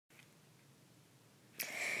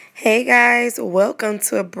Hey guys, welcome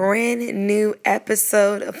to a brand new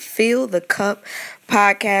episode of Fill the Cup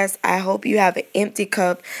podcast. I hope you have an empty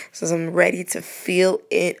cup so I'm ready to fill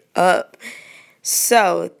it up.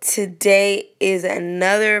 So, today is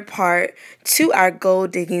another part to our goal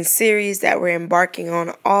digging series that we're embarking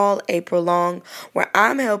on all April long, where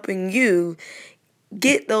I'm helping you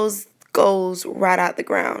get those goals right out the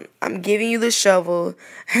ground. I'm giving you the shovel.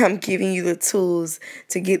 I'm giving you the tools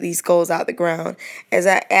to get these goals out the ground.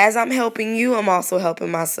 As I'm helping you, I'm also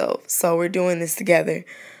helping myself. So we're doing this together.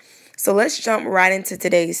 So let's jump right into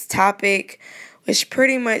today's topic, which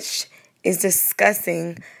pretty much is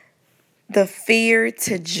discussing the fear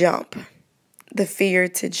to jump. The fear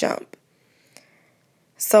to jump.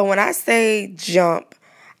 So when I say jump,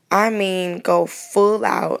 I mean go full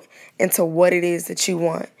out into what it is that you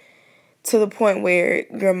want, to the point where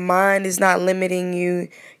your mind is not limiting you,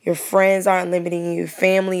 your friends aren't limiting you,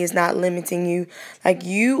 family is not limiting you. Like,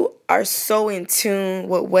 you are so in tune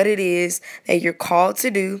with what it is that you're called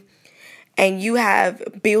to do, and you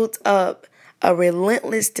have built up a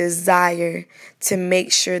relentless desire to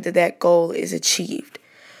make sure that that goal is achieved.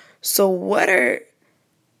 So what are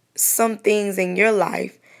some things in your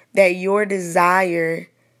life that your desire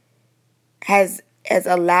has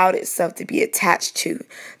allowed itself to be attached to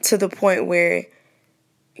the point where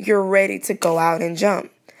you're ready to go out and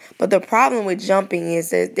jump? But the problem with jumping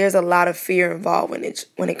is that there's a lot of fear involved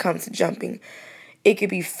when it comes to jumping. It could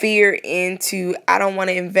be fear into, I don't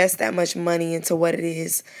want to invest that much money into what it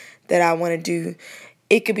is that I want to do.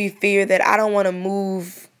 It could be fear that I don't want to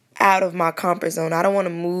move out of my comfort zone. I don't want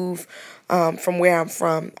to move from where I'm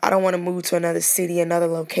from. I don't want to move to another city, another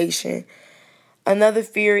location. Another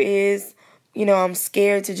fear is, I'm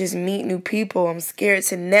scared to just meet new people. I'm scared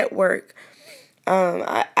to network.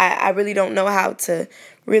 I really don't know how to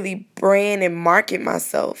really brand and market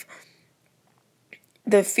myself.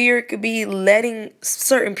 The fear could be letting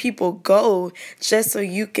certain people go just so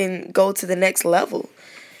you can go to the next level.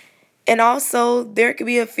 And also, there could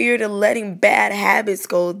be a fear to letting bad habits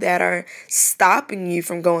go that are stopping you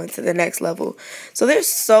from going to the next level. So there's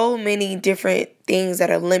so many different things that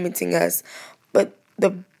are limiting us. But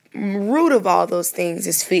the root of all those things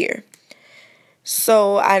is fear.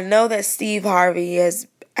 So I know that Steve Harvey has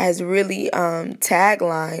really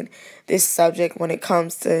taglined this subject when it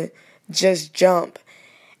comes to just jump.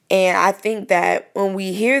 And I think that when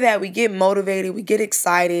we hear that, we get motivated, we get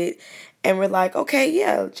excited, and we're like, okay,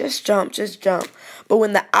 yeah, just jump, just jump. But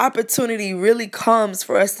when the opportunity really comes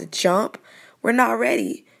for us to jump, we're not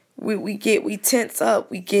ready. We tense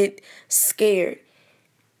up, we get scared.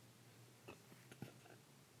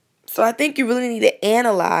 So I think you really need to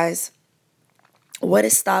analyze what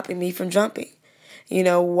is stopping me from jumping.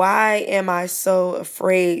 Why am I so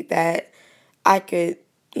afraid that I could,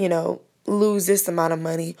 lose this amount of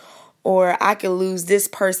money, or I could lose this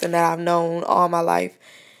person that I've known all my life?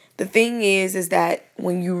 The thing is that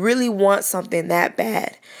when you really want something that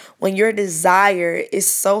bad, when your desire is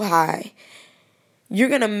so high, you're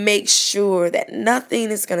going to make sure that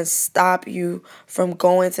nothing is going to stop you from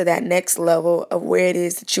going to that next level of where it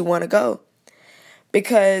is that you want to go.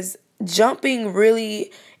 Because jumping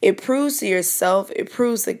really, it proves to yourself, it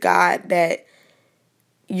proves to God that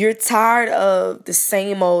you're tired of the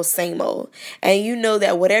same old, same old. And you know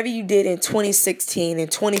that whatever you did in 2016 and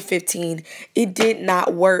 2015, it did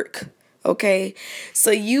not work. Okay?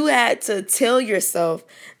 So you had to tell yourself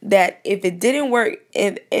that if it didn't work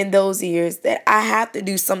in those years, that I have to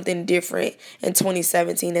do something different in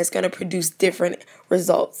 2017 that's going to produce different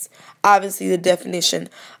results. Obviously, the definition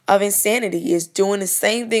of insanity is doing the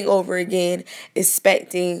same thing over again,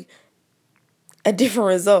 expecting a different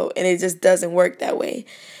result, and it just doesn't work that way.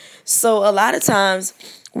 So a lot of times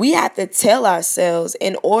we have to tell ourselves,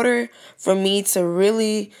 in order for me to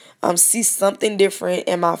really see something different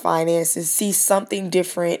in my finances, see something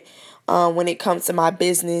different when it comes to my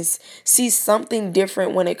business, see something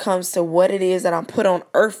different when it comes to what it is that I'm put on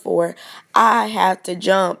earth for, I have to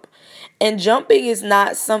jump. And jumping is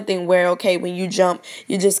not something where, okay, when you jump,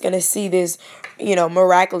 you're just going to see this,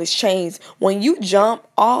 miraculous change. When you jump,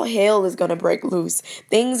 all hell is going to break loose.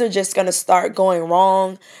 Things are just going to start going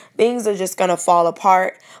wrong. Things are just going to fall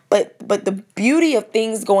apart. But the beauty of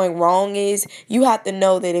things going wrong is you have to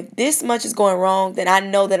know that if this much is going wrong, then I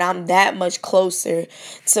know that I'm that much closer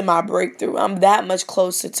to my breakthrough. I'm that much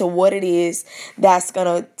closer to what it is that's going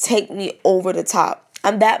to take me over the top.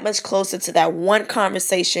 I'm that much closer to that one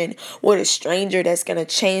conversation with a stranger that's going to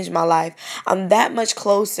change my life. I'm that much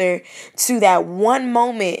closer to that one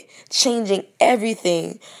moment changing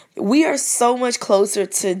everything. We are so much closer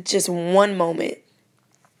to just one moment.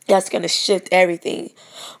 That's going to shift everything.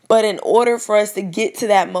 But in order for us to get to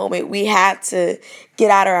that moment, we have to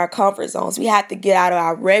get out of our comfort zones. We have to get out of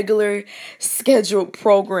our regular scheduled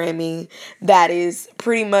programming that is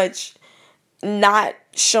pretty much not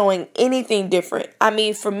showing anything different. I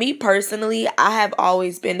mean, for me personally, I have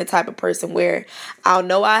always been the type of person where I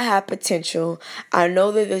know I have potential. I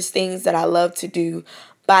know that there's things that I love to do,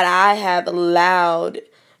 but I have allowed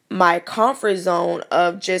my comfort zone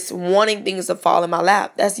of just wanting things to fall in my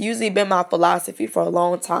lap. That's usually been my philosophy for a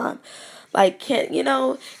long time. Like, can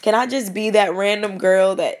I just be that random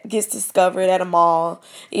girl that gets discovered at a mall?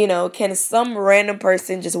 Can some random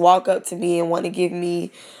person just walk up to me and want to give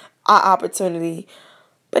me an opportunity?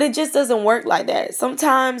 But it just doesn't work like that.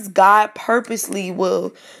 Sometimes God purposely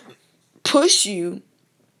will push you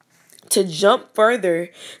to jump further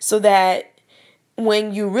so that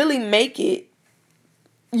when you really make it,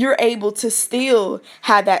 you're able to still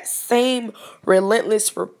have that same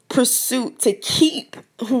relentless pursuit to keep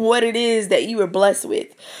what it is that you were blessed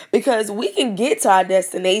with. Because we can get to our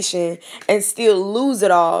destination and still lose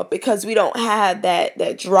it all because we don't have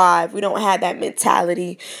that drive. We don't have that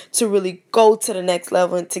mentality to really go to the next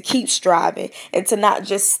level and to keep striving and to not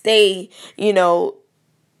just stay,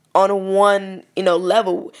 on one,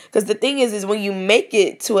 level. Because the thing is when you make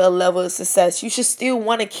it to a level of success, you should still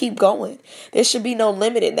want to keep going. There should be no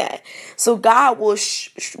limit in that. So God will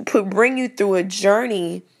bring you through a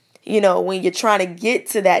journey, when you're trying to get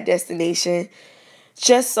to that destination,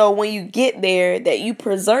 just so when you get there that you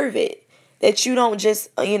preserve it, that you don't just,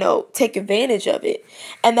 take advantage of it.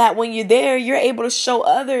 And that when you're there, you're able to show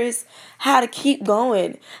others how to keep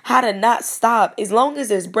going, how to not stop. As long as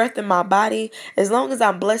there's breath in my body, as long as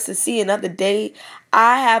I'm blessed to see another day,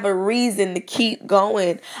 I have a reason to keep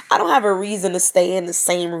going. I don't have a reason to stay in the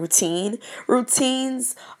same routine.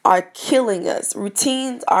 Routines are killing us.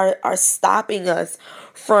 Routines are stopping us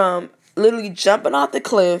from literally jumping off the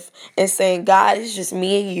cliff and saying, God, it's just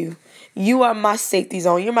me and you. You are my safety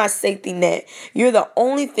zone. You're my safety net. You're the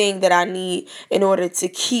only thing that I need in order to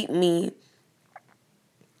keep me,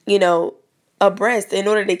 abreast, in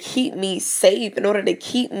order to keep me safe, in order to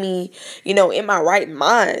keep me, in my right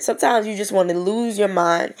mind. Sometimes you just want to lose your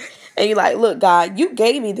mind and you're like, look, God, you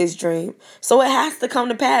gave me this dream, so it has to come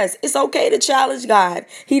to pass. It's okay to challenge God.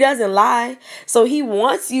 He doesn't lie. So he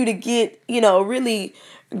wants you to get, really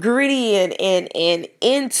gritty and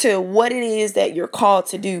into what it is that you're called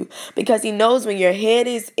to do, because he knows when your head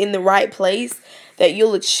is in the right place that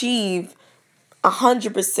you'll achieve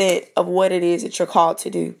 100% of what it is that you're called to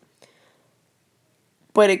do.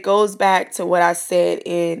 But it goes back to what I said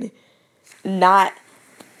in not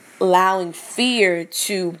allowing fear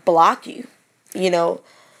to block you,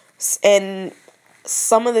 and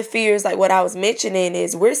some of the fears, like what I was mentioning,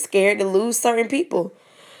 is we're scared to lose certain people.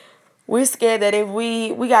 We're scared that if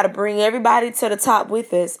we got to bring everybody to the top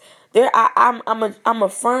with us. I'm a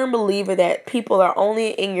firm believer that people are only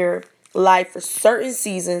in your life for certain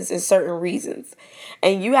seasons and certain reasons.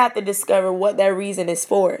 And you have to discover what that reason is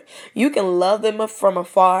for. You can love them from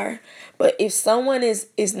afar, but if someone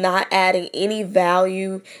is not adding any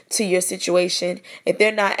value to your situation, if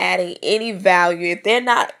they're not adding any value, if they're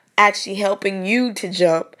not actually helping you to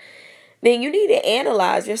jump, then you need to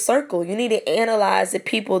analyze your circle. You need to analyze the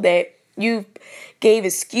people that you gave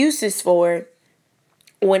excuses for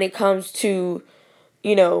when it comes to,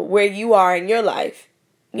 where you are in your life.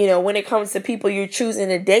 When it comes to people you're choosing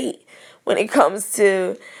to date. When it comes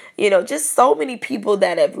to, just so many people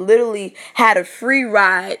that have literally had a free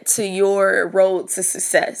ride to your road to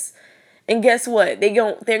success. And guess what? They're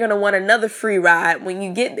going to want another free ride when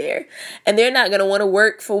you get there. And they're not going to want to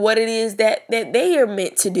work for what it is that they are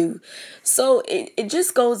meant to do. So it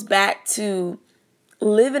just goes back to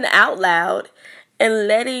living out loud and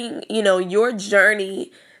letting, your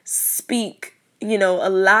journey speak, a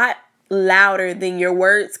lot louder than your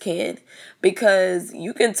words can. Because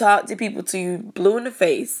you can talk to people till you blue in the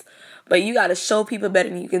face, but you got to show people better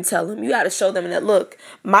than you can tell them. You got to show them that, look,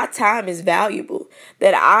 my time is valuable.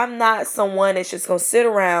 That I'm not someone that's just going to sit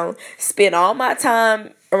around, spend all my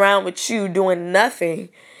time around with you doing nothing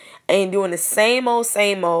and doing the same old,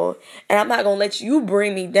 and I'm not going to let you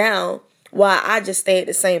bring me down while I just stay at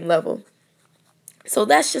the same level. So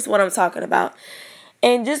that's just what I'm talking about.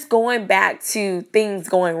 And just going back to things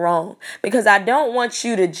going wrong, because I don't want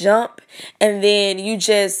you to jump and then you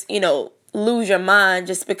just, lose your mind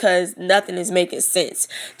just because nothing is making sense,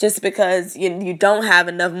 just because you don't have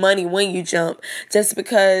enough money when you jump, just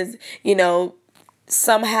because,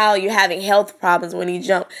 somehow you're having health problems when you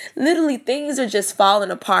jump. Literally, things are just falling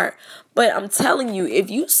apart. But I'm telling you, if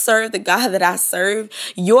you serve the God that I serve,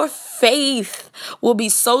 your faith will be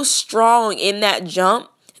so strong in that jump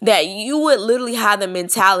that you would literally have the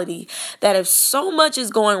mentality that if so much is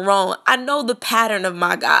going wrong, I know the pattern of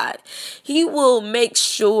my God. He will make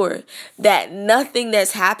sure that nothing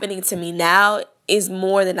that's happening to me now is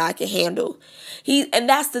more than I can handle. And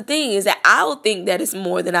that's the thing, is that I'll think that it's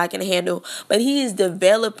more than I can handle, but he is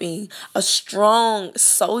developing a strong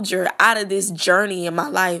soldier out of this journey in my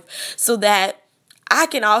life so that I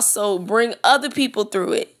can also bring other people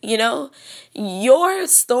through it. Your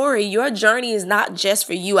story, your journey is not just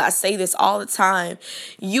for you. I say this all the time.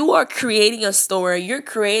 You are creating a story. You're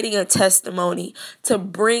creating a testimony to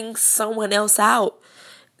bring someone else out.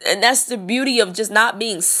 And that's the beauty of just not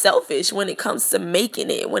being selfish when it comes to making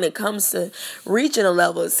it, when it comes to reaching a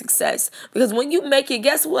level of success. Because when you make it,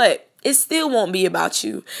 guess what? It still won't be about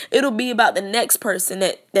you. It'll be about the next person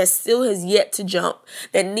that still has yet to jump,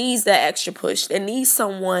 that needs that extra push, that needs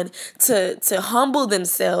someone to humble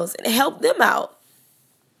themselves and help them out.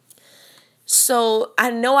 So I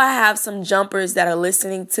know I have some jumpers that are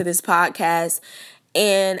listening to this podcast,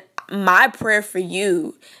 and my prayer for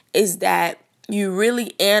you is that you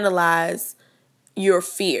really analyze your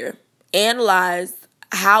fear. Analyze,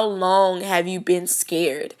 how long have you been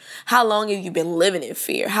scared? How long have you been living in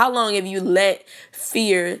fear? How long have you let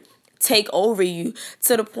fear take over you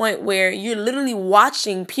to the point where you're literally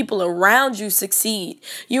watching people around you succeed?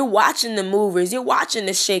 You're watching the movers, you're watching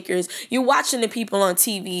the shakers, you're watching the people on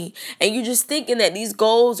TV, and you're just thinking that these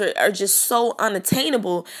goals are just so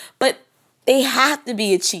unattainable, but they have to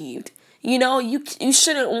be achieved. You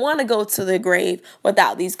shouldn't want to go to the grave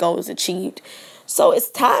without these goals achieved. So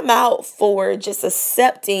it's time out for just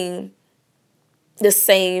accepting the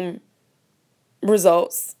same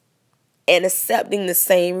results and accepting the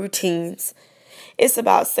same routines. It's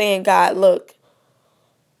about saying, God, look,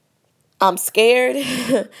 I'm scared,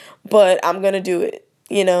 but I'm going to do it,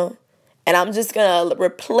 and I'm just going to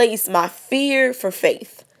replace my fear for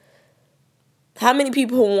faith. How many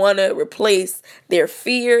people want to replace their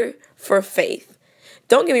fear for faith?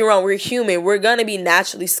 Don't get me wrong, we're human. We're going to be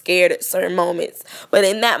naturally scared at certain moments. But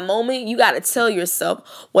in that moment, you got to tell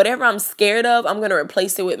yourself, whatever I'm scared of, I'm going to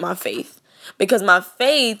replace it with my faith. Because my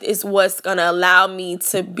faith is what's going to allow me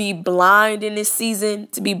to be blind in this season,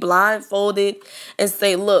 to be blindfolded and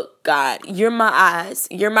say, look, God, you're my eyes,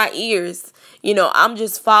 you're my ears. I'm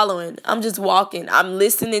just following, I'm just walking, I'm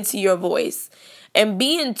listening to your voice. And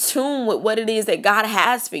be in tune with what it is that God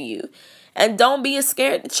has for you. And don't be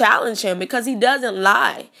scared to challenge him, because he doesn't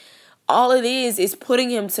lie. All it is putting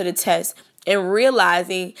him to the test and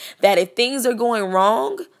realizing that if things are going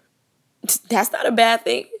wrong, that's not a bad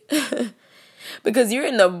thing. Because you're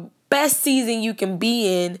in the best season you can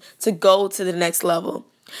be in to go to the next level.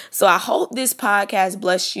 So I hope this podcast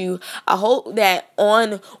bless you. I hope that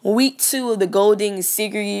on week 2 of the Golding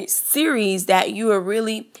series that you are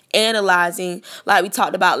really analyzing, like we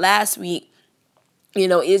talked about last week.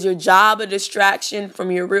 Is your job a distraction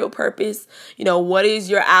from your real purpose? What is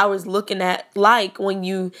your hours looking at like when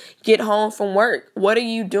you get home from work? What are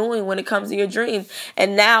you doing when it comes to your dream?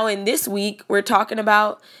 And now in this week, we're talking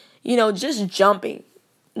about, just jumping.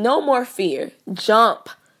 No more fear. Jump.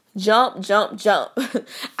 Jump, jump, jump.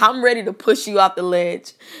 I'm ready to push you off the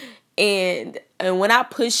ledge. And when I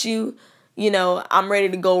push you, I'm ready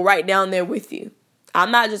to go right down there with you. I'm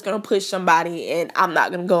not just going to push somebody and I'm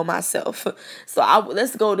not going to go myself. So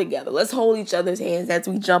let's go together. Let's hold each other's hands as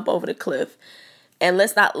we jump over the cliff. And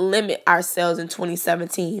let's not limit ourselves in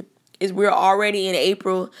 2017. We're already in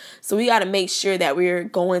April, so we got to make sure that we're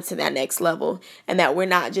going to that next level and that we're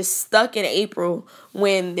not just stuck in April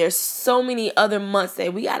when there's so many other months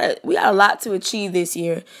that we got a lot to achieve this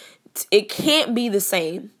year. It can't be the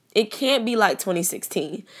same. It can't be like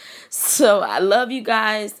 2016. So I love you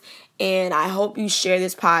guys. And I hope you share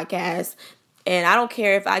this podcast. And I don't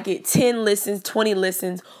care if I get 10 listens, 20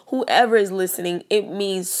 listens, whoever is listening, it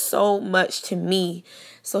means so much to me.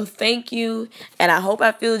 So thank you. And I hope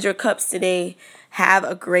I filled your cups today. Have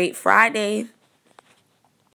a great Friday.